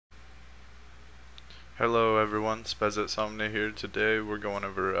Hello everyone, Spes-Et-Somnia here. Today we're going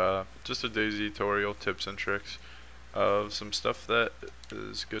over just a DayZ tutorial, tips and tricks of some stuff that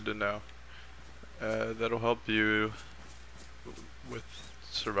is good to know. That'll help you with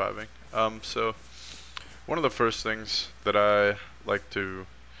surviving. So one of the first things that I like to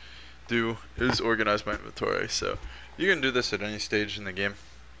do is organize my inventory. So you can do this at any stage in the game.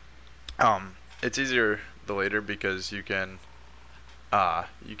 It's easier the later because you can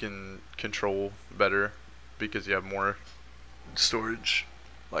control better because you have more storage,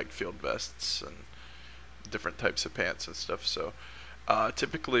 like field vests and different types of pants and stuff. So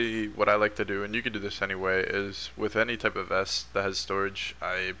typically what I like to do, and you can do this anyway, is with any type of vest that has storage,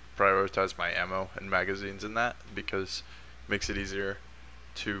 I prioritize my ammo and magazines in that because it makes it easier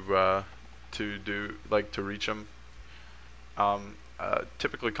to reach them.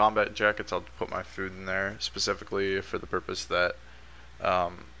 Typically combat jackets, I'll put my food in there specifically for the purpose that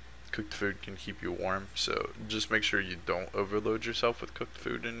cooked food can keep you warm. So just make sure you don't overload yourself with cooked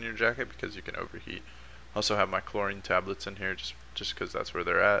food in your jacket because you can overheat. Also have my chlorine tablets in here just because that's where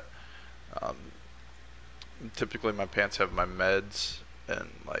they're at. Um, Typically my pants have my meds and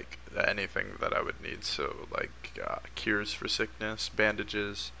like anything that I would need. So like cures for sickness,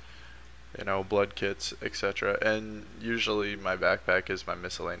 bandages, blood kits, etc. And usually my backpack is my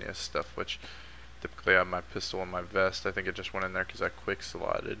miscellaneous stuff, which typically I have my pistol and my vest. I think it just went in there because I quick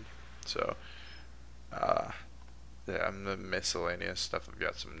slotted. So, uh, yeah, I'm the miscellaneous stuff. I've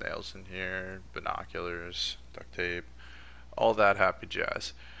got some nails in here, binoculars, duct tape, all that happy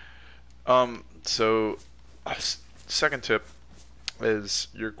jazz. So, second tip is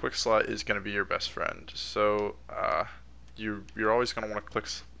your quick slot is going to be your best friend. So, you're always going to want to click.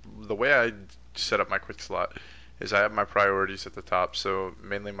 The way I set up my quick slot is I have my priorities at the top. So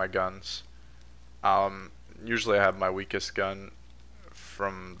mainly my guns. Usually I have my weakest gun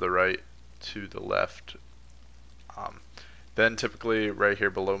from the right to the left. Then typically right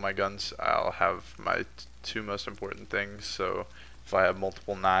here below my guns I'll have my two most important things. So if I have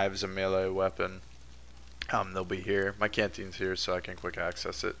multiple knives, a melee weapon, they'll be here. My canteen's here so I can quick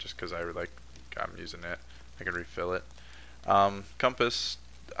access it just because I'm using it. I can refill it. Compass,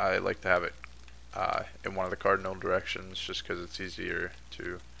 I like to have it in one of the cardinal directions just because it's easier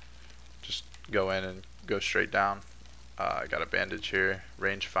to just go in and go straight down. I got a bandage here,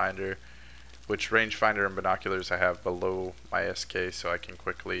 rangefinder, which rangefinder and binoculars I have below my SK so I can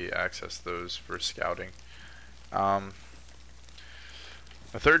quickly access those for scouting. A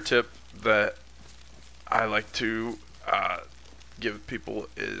third tip that I like to give people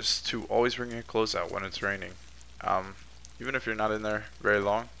is to always bring your clothes out when it's raining. Even if you're not in there very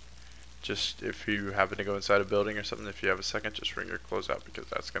long, just if you happen to go inside a building or something, if you have a second, just bring your clothes out because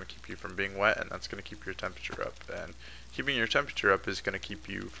that's going to keep you from being wet and that's going to keep your temperature up. And keeping your temperature up is going to keep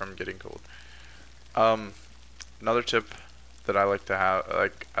you from getting cold. Another tip that I like to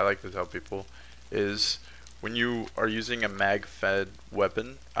I like to tell people is when you are using a mag-fed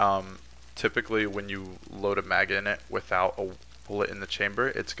weapon, typically when you load a mag in it without a bullet in the chamber,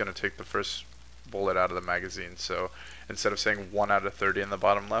 it's going to take the first bullet out of the magazine. So instead of saying 1 out of 30 in the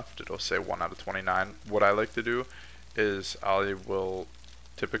bottom left, it'll say 1 out of 29. What I like to do is I will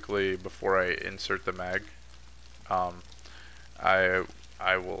typically, before I insert the mag, I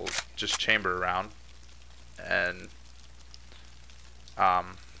will just chamber around and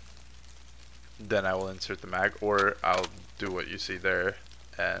then I will insert the mag, or I'll do what you see there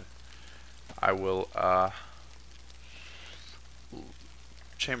and I will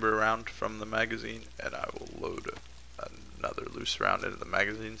chamber around from the magazine and I will load another loose round into the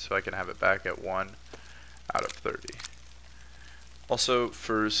magazine so I can have it back at 1 out of 30. Also,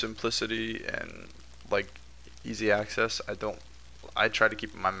 for simplicity and like easy access, I try to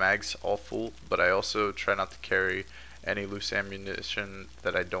keep my mags all full, but I also try not to carry any loose ammunition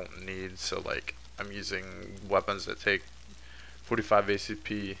that I don't need. So like I'm using weapons that take 45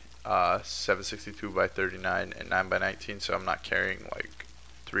 ACP, 762 by 39 and 9 by 19, so I'm not carrying like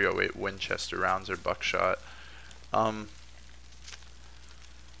 308 Winchester rounds or buckshot.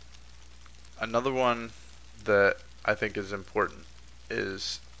 Another one that I think is important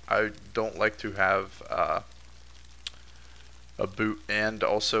is I don't like to have a boot and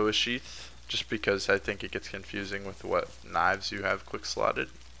also a sheath, just because I think it gets confusing with what knives you have quick slotted.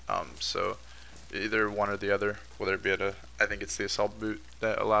 So either one or the other, whether it be I think it's the assault boot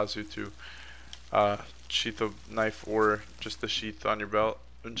that allows you to sheath a knife, or just the sheath on your belt,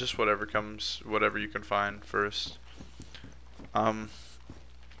 just whatever you can find first. Now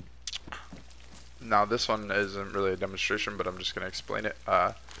this one isn't really a demonstration, but I'm just going to explain it.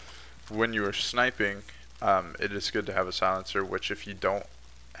 When you are sniping, it is good to have a silencer, which if you don't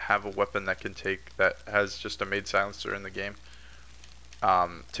have a weapon that has just a made silencer in the game.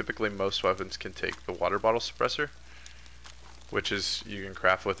 Typically most weapons can take the water bottle suppressor, which is you can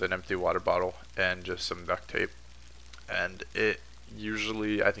craft with an empty water bottle and just some duct tape, and it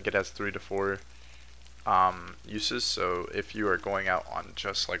usually, I think it has 3 to 4 uses. So if you are going out on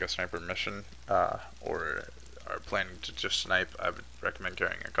just like a sniper mission, or are planning to just snipe, I would recommend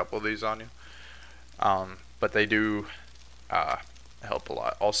carrying a couple of these on you. But they do help a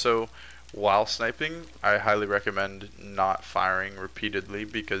lot. Also, while sniping, I highly recommend not firing repeatedly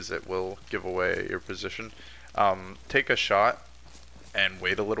because it will give away your position. Take a shot and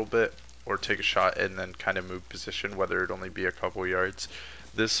wait a little bit, or take a shot and then kind of move position, whether it only be a couple yards.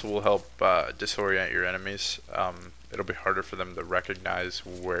 This will help disorient your enemies. It'll be harder for them to recognize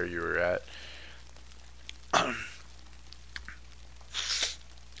where you're at.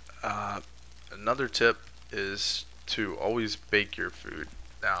 Another tip is to always bake your food.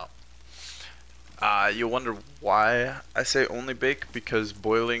 Now, you'll wonder why I say only bake, because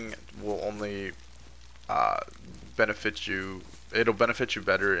boiling will only benefit you. It'll benefit you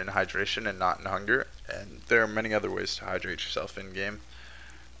better in hydration and not in hunger, and there are many other ways to hydrate yourself in game.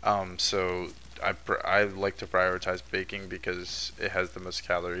 So I like to prioritize baking because it has the most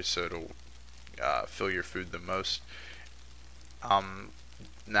calories, so it'll fill your food the most.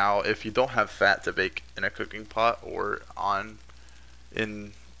 Now, if you don't have fat to bake in a cooking pot or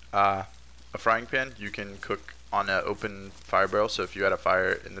in a frying pan, you can cook on an open fire barrel. So if you had a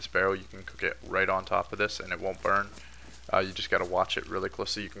fire in this barrel, you can cook it right on top of this and it won't burn. You just gotta watch it really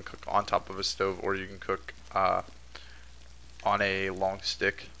closely. You can cook on top of a stove, or you can cook on a long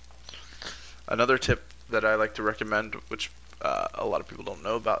stick. Another tip that I like to recommend, which a lot of people don't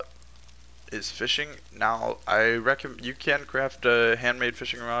know about, is fishing. Now, I recommend you can craft a handmade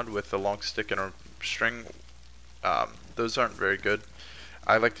fishing rod with a long stick and a string. Those aren't very good.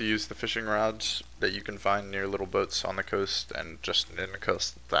 I like to use the fishing rods that you can find near little boats on the coast and just in the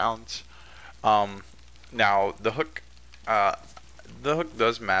coastal towns. Now, the hook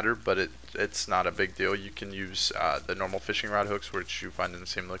does matter, but it's not a big deal. You can use the normal fishing rod hooks, which you find in the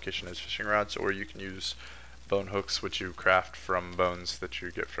same location as fishing rods, or you can use bone hooks, which you craft from bones that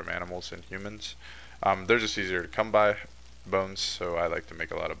you get from animals and humans. They're just easier to come by, bones, so I like to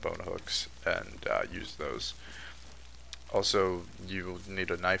make a lot of bone hooks and use those. Also, you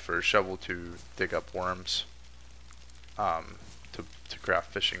need a knife or a shovel to dig up worms, to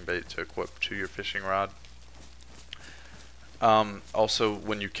craft fishing bait to equip to your fishing rod. Also,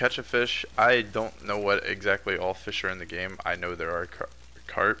 when you catch a fish, I don't know what exactly all fish are in the game. I know there are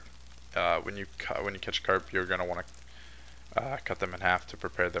carp. When you catch carp, you're gonna want to cut them in half to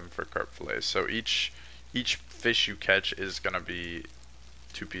prepare them for carp fillets. So each fish you catch is gonna be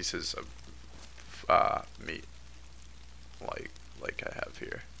 2 pieces of meat, like I have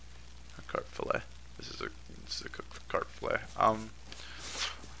here, a carp fillet. This is a cooked carp fillet.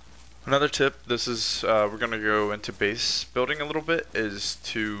 Another tip, this is we're gonna go into base building a little bit.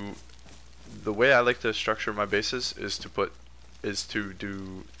 The way I like to structure my bases is to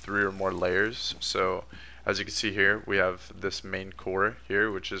do 3 or more layers. So as you can see here, we have this main core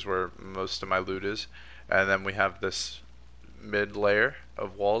here, which is where most of my loot is, and then we have this mid layer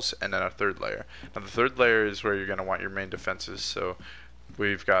of walls, and then a 3rd layer. Now the 3rd layer is where you're gonna want your main defenses. So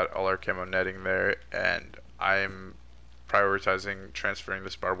we've got all our camo netting there, and I'm prioritizing transferring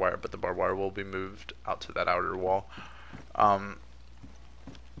this barbed wire, but the barbed wire will be moved out to that outer wall.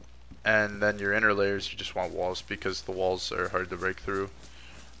 And then your inner layers, you just want walls because the walls are hard to break through.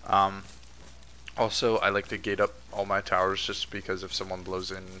 Also, I like to gate up all my towers just because if someone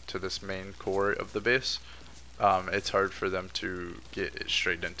blows into this main core of the base, it's hard for them to get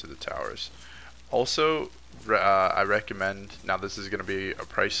straight into the towers. Also, I recommend, now this is going to be a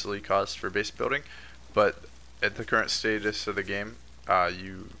pricey cost for base building, but at the current status of the game,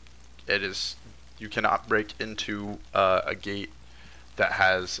 you cannot break into a gate that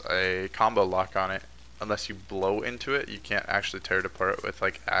has a combo lock on it unless you blow into it. You can't actually tear it apart with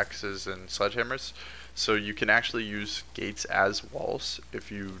like axes and sledgehammers. So you can actually use gates as walls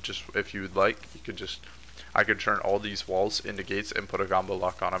if you would like. I could turn all these walls into gates and put a combo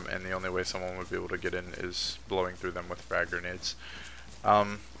lock on them, and the only way someone would be able to get in is blowing through them with frag grenades.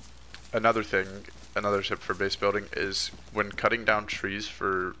 Another tip for base building is when cutting down trees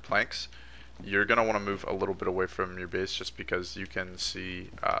for planks, you're going to want to move a little bit away from your base just because you can see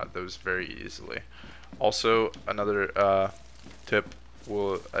those very easily. Also, another tip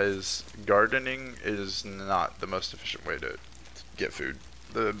is gardening is not the most efficient way to get food.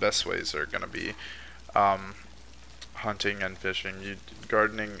 The best ways are going to be hunting and fishing.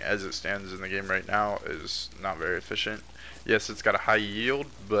 Gardening as it stands in the game right now is not very efficient. Yes, it's got a high yield,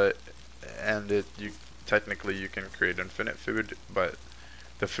 but you technically you can create infinite food, but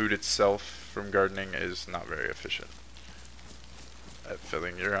the food itself from gardening is not very efficient at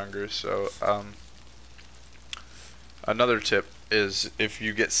filling your hunger. So another tip is if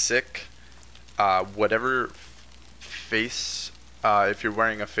you get sick, whatever face, if you're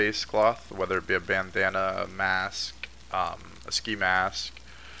wearing a face cloth, whether it be a bandana, a mask, a ski mask,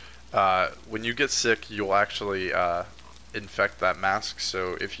 when you get sick, you'll actually infect that mask.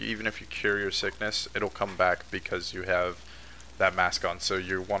 So even if you cure your sickness, it'll come back because you have that mask on. So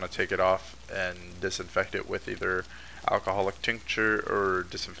you want to take it off and disinfect it with either alcoholic tincture or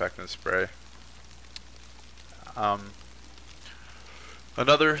disinfectant spray.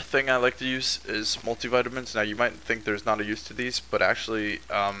 Another thing I like to use is multivitamins. Now you might think there's not a use to these, but actually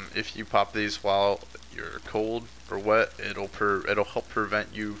if you pop these while you're cold or wet, it'll help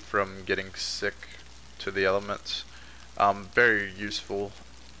prevent you from getting sick to the elements. Very useful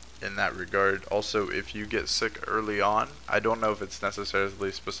in that regard. Also, if you get sick early on, I don't know if it's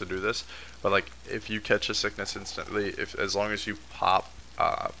necessarily supposed to do this, but like if you catch a sickness instantly, as long as you pop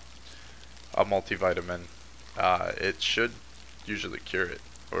a multivitamin, it should usually cure it,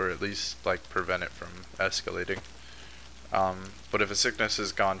 or at least like prevent it from escalating. But if a sickness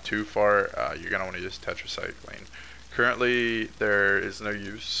has gone too far, you're gonna want to use tetracycline. Currently, there is no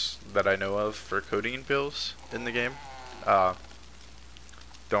use that I know of for codeine pills in the game.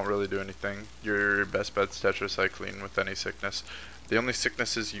 Don't really do anything. Your best bet's tetracycline with any sickness. The only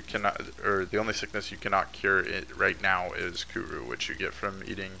sickness you cannot cure right now is Kuru, which you get from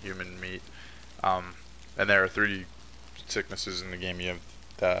eating human meat. And there are 3 sicknesses in the game. You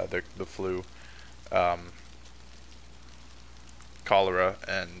have the flu, cholera,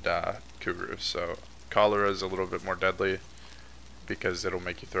 and Kuru. So cholera is a little bit more deadly because it'll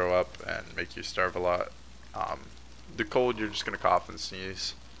make you throw up and make you starve a lot. The cold, you're just gonna cough and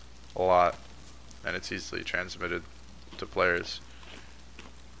sneeze a lot, and it's easily transmitted to players.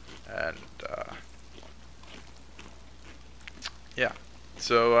 And yeah,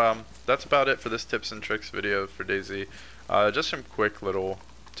 so that's about it for this tips and tricks video for DayZ. Just some quick little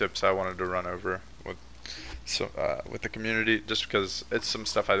tips I wanted to run over with the community, just because it's some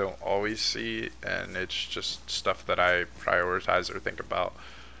stuff I don't always see, and it's just stuff that I prioritize or think about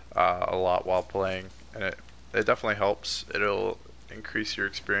a lot while playing, and it definitely helps. It'll increase your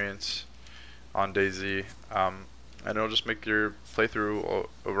experience on DayZ, and it'll just make your playthrough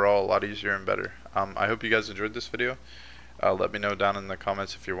overall a lot easier and better. I hope you guys enjoyed this video. Let me know down in the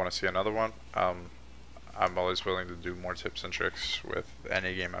comments if you want to see another one. I'm always willing to do more tips and tricks with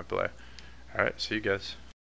any game I play. Alright, see you guys.